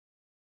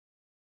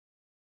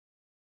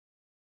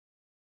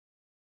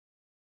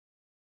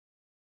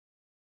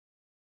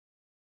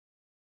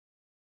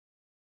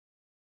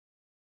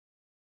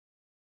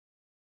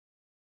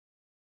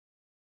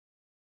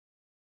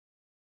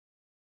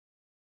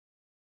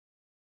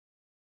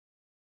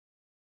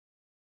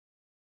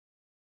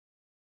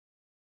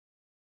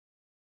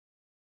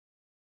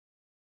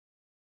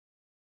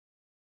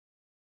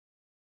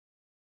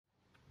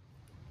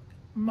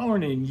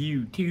Morning,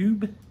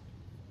 YouTube.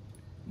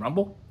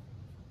 Rumble.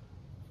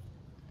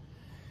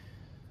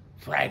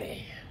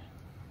 Friday.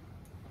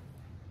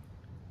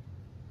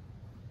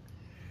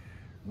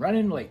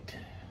 Running late.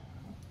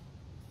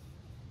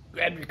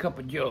 Grab your cup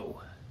of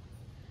joe.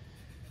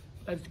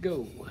 Let's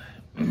go.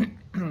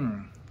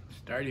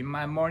 Starting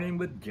my morning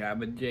with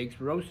Java Jake's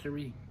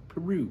Roastery,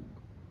 Peru,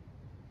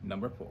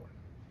 number 4.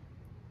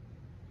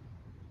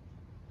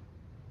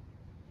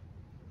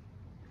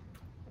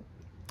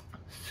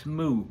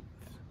 Smooth,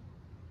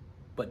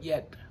 but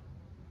yet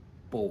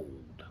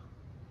bold.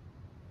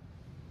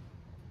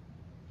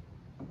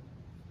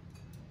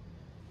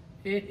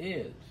 It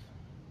is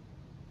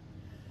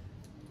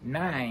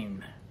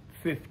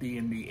 9:50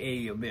 in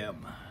the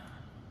a.m.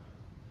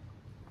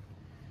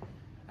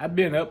 I've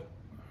been up.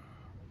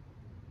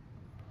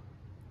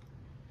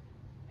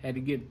 Had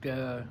to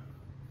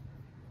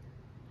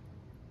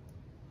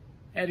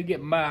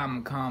get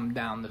Mom calmed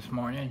down this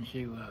morning.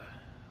 She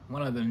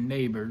one of the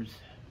neighbors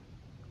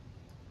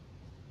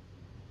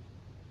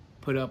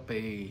put up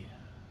a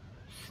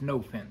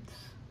snow fence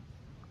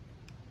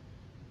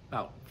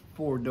about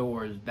 4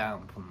 doors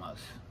down from us.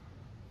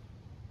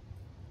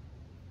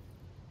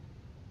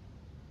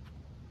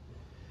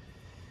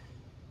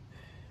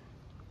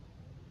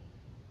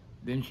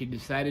 Then she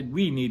decided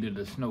we needed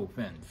a snow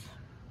fence.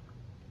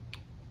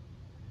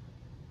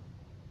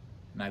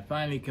 And I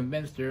finally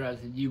convinced her. I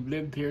said, "You've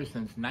lived here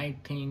since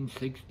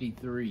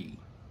 1963.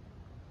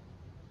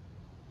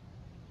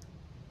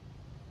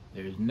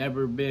 There's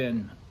never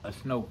been a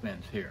snow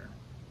fence here.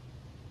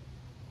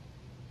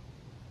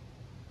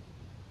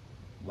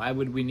 Why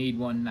would we need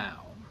one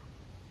now?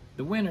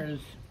 The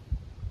winters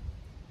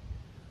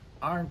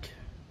aren't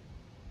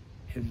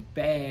as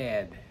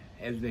bad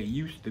as they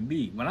used to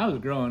be. When I was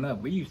growing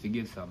up, we used to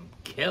get some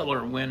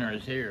killer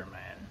winters here,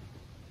 man.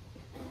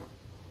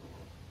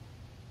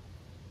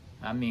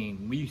 I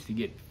mean, we used to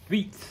get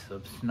feet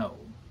of snow.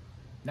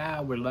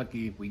 Now we're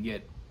lucky if we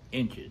get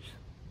inches.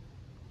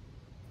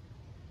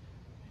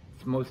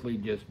 It's mostly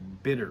just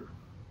bitter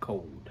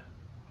cold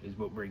is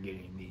what we're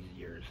getting these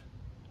years.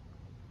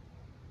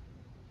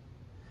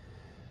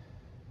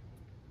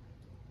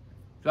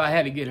 So I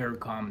had to get her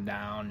calmed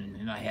down,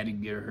 and I had to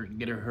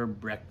get her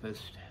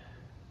breakfast.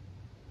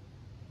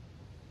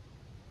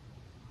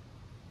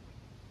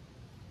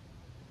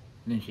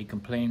 And then she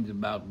complains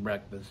about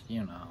breakfast,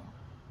 you know.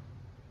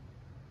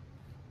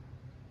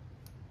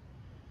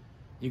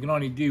 You can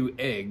only do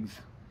eggs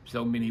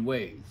so many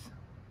ways.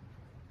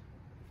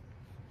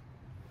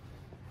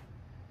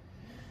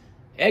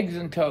 Eggs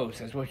and toast,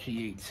 that's what she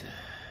eats.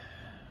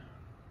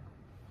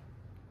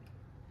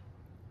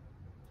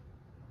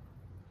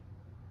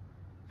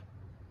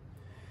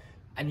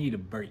 I need a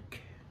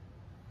break.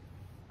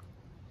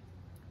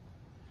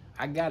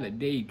 I got a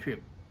day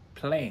trip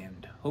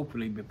planned,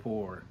 hopefully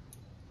before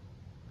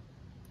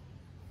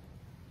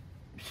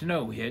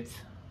snow hits.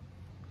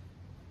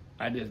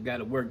 I just got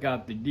to work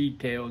out the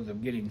details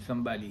of getting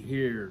somebody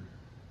here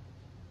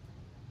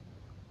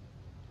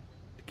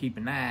to keep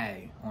an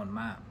eye on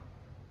Mom.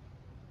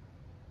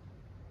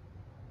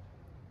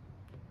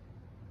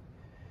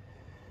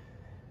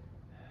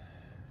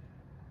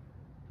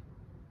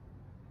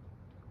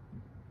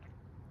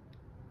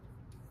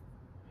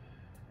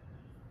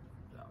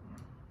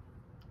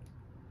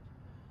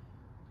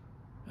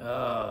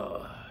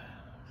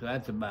 So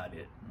that's about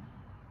it.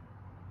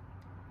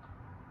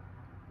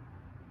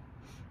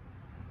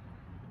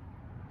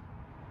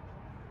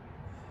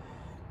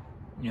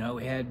 You know,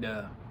 we had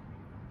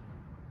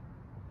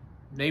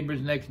neighbors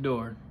next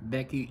door,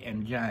 Becky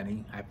and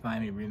Johnny. I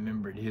finally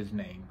remembered his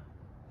name.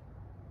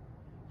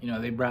 You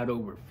know, they brought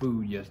over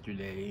food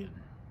yesterday,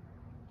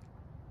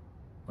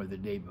 or the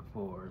day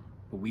before,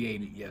 but we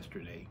ate it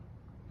yesterday.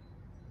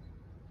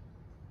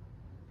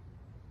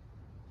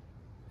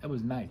 That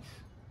was nice.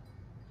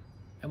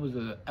 That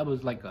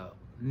was like a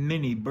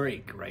mini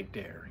break right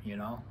there, you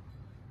know?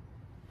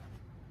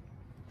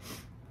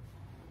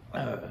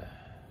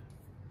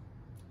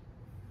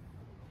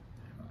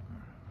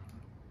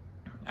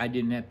 I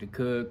didn't have to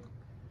cook.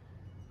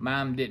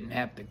 Mom didn't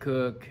have to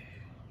cook.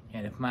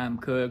 And if Mom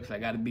cooks, I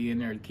gotta be in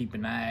there to keep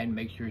an eye and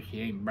make sure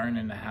she ain't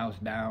burning the house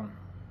down.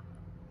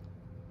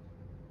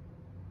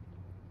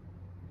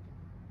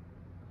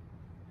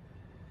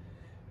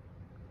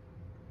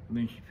 I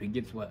mean, she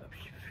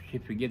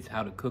forgets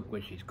how to cook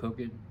what she's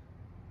cooking.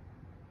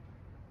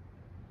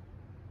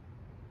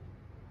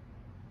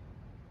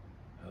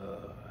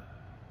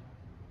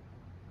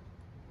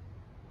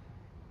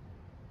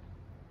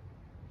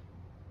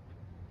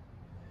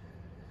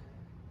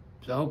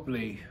 So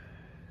hopefully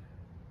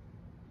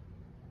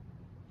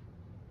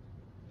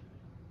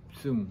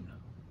soon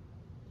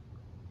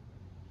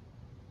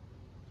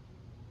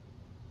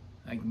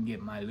I can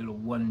get my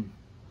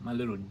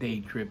little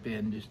day trip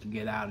in just to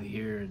get out of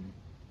here and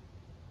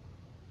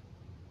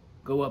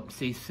go up and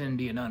see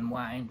Cindy and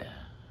unwind.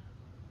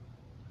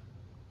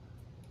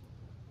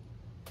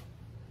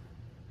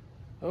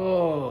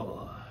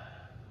 Oh.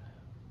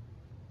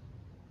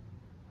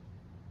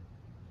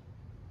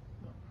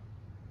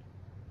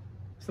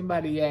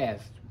 Somebody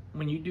asked,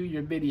 when you do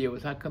your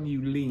videos, how come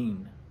you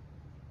lean?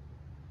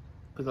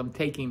 Because I'm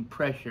taking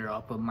pressure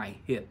off of my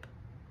hip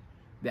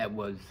that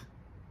was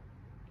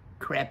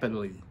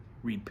crappily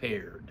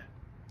repaired,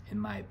 in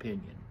my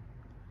opinion.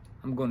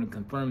 I'm going to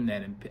confirm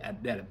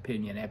that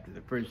opinion after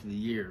the first of the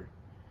year,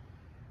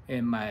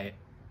 and my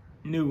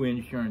new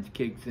insurance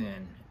kicks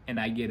in, and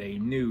I get a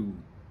new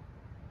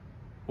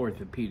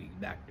orthopedic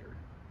doctor.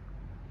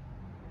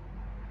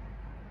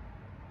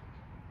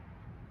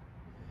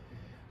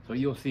 So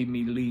you'll see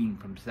me lean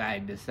from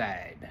side to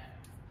side.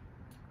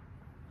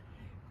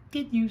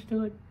 Get used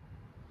to it.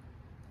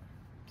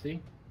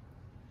 See?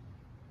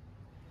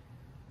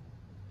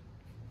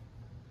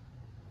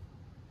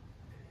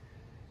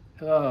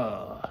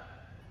 Oh,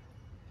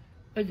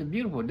 it's a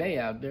beautiful day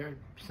out there.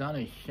 Sun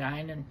is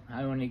shining.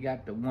 I only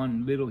got the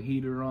one little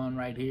heater on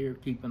right here,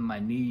 keeping my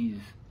knees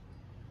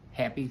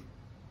happy.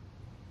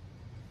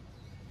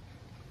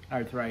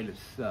 Arthritis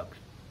sucks.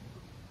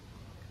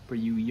 For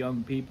you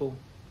young people,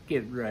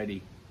 get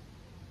ready.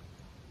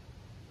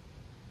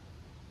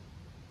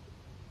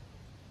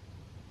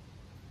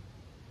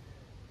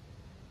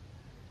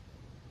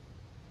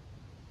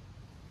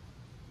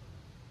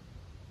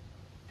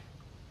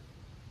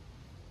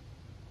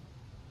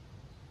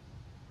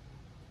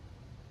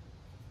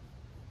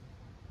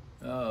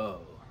 Oh,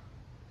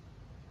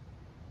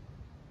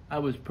 I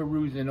was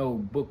perusing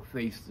old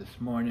Bookface this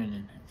morning,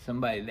 and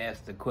somebody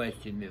asked the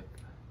question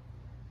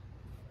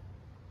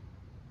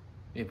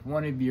if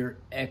one of your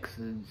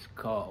exes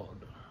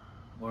called,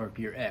 or if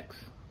your ex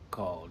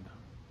called,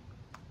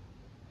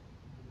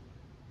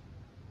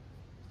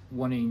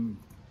 wanting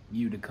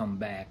you to come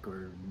back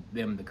or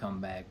them to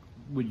come back,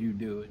 would you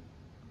do it?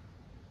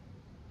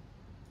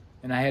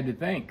 And I had to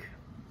think,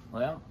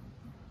 well,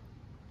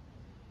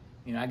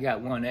 you know, I got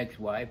one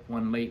ex-wife,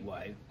 one late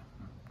wife.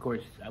 Of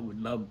course, I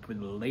would love for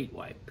the late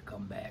wife to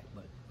come back,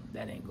 but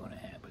that ain't gonna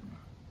happen.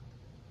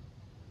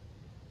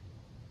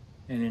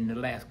 And in the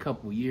last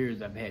couple of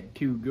years, I've had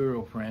 2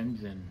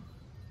 girlfriends, and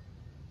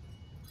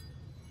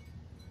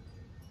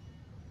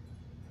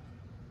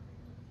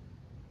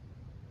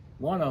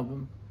one of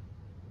them,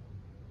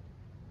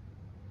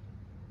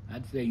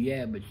 I'd say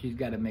yeah, but she's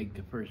got to make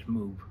the first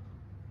move.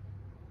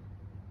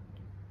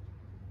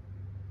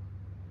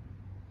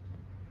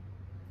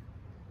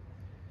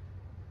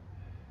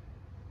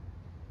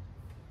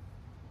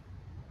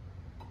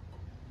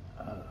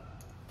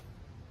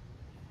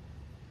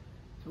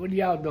 So what are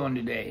y'all doing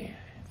today?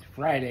 It's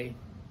Friday.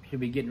 Should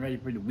be getting ready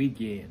for the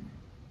weekend.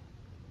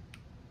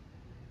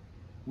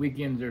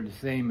 Weekends are the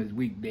same as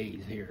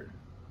weekdays here.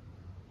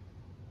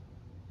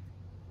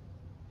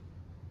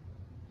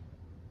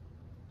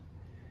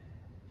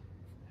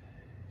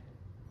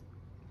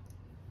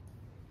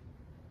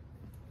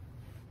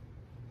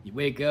 You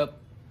wake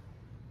up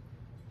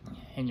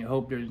and you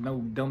hope there's no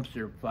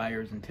dumpster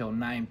fires until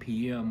 9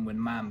 p.m. when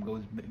mom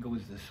goes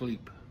to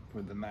sleep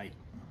for the night.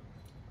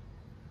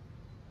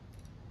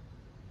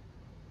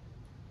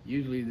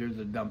 Usually there's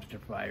a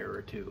dumpster fire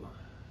or two.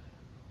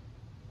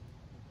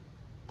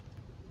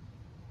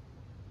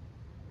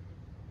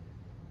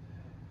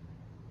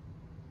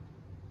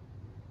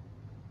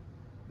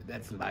 But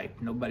that's life.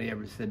 Nobody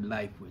ever said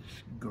life was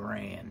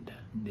grand,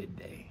 did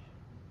they?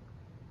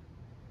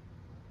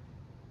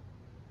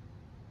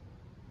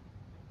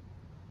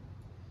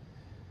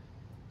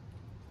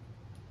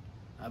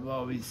 I've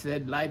always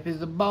said life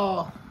is a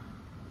ball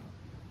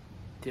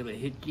till it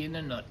hits you in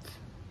the nuts.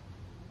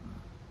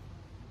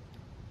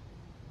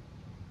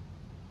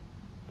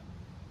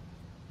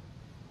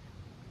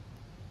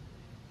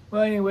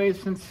 Well, anyway,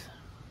 since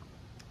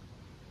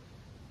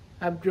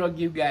I've drug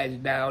you guys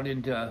down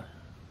into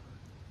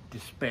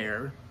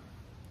despair,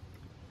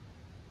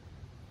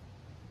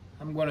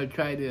 I'm going to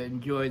try to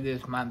enjoy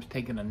this. Mom's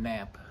taking a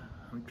nap.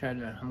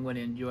 I'm going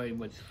to enjoy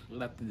what's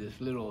left of this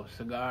little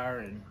cigar,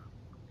 and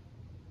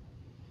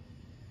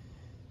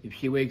if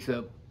she wakes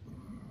up,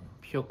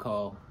 she'll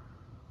call.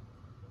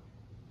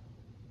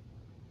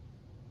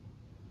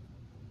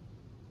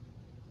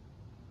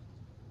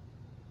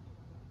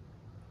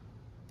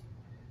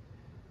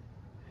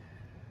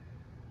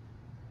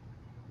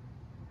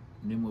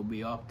 And then we'll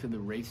be off to the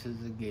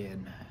races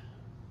again.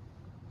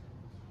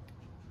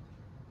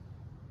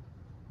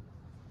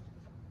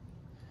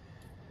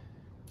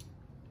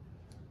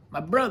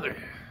 My brother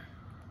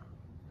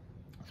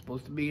is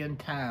supposed to be in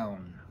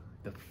town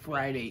the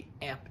Friday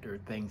after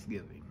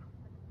Thanksgiving.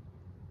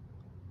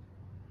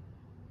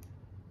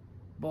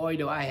 Boy,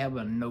 do I have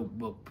a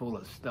notebook full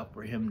of stuff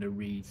for him to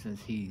read,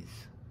 since he's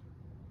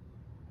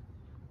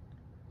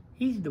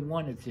the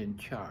one that's in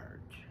charge.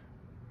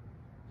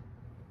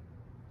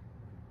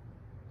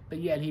 But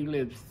yet he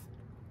lives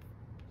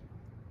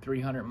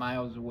 300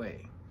 miles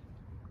away.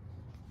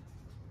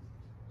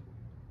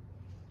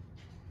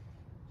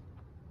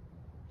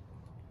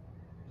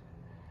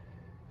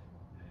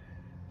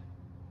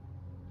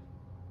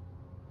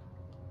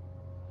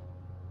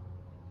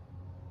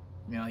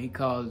 You know, he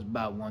calls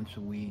about once a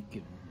week,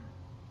 and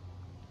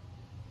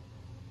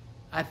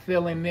I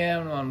fill him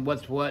in on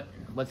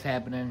what's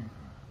happening.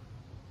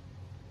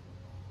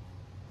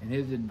 And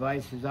his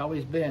advice has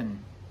always been,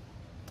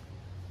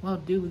 well,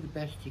 do the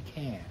best you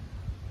can.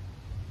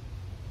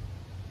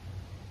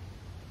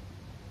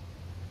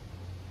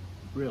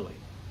 Really.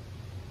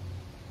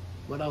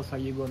 What else are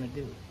you going to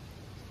do?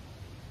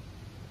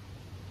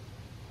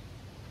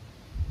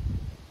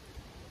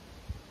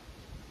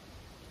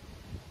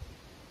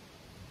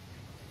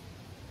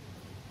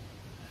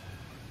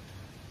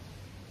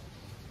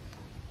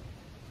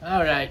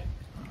 All right.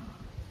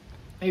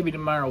 Maybe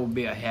tomorrow will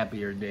be a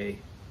happier day.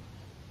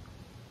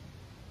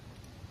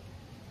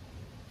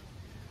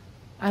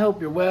 I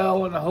hope you're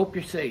well and I hope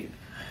you're safe.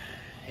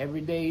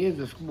 Every day is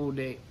a school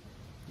day.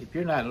 If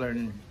you're not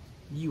learning,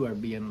 you are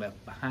being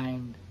left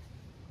behind.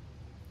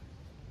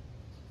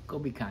 Go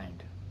be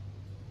kind.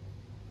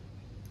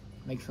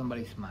 Make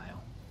somebody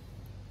smile.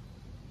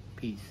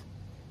 Peace.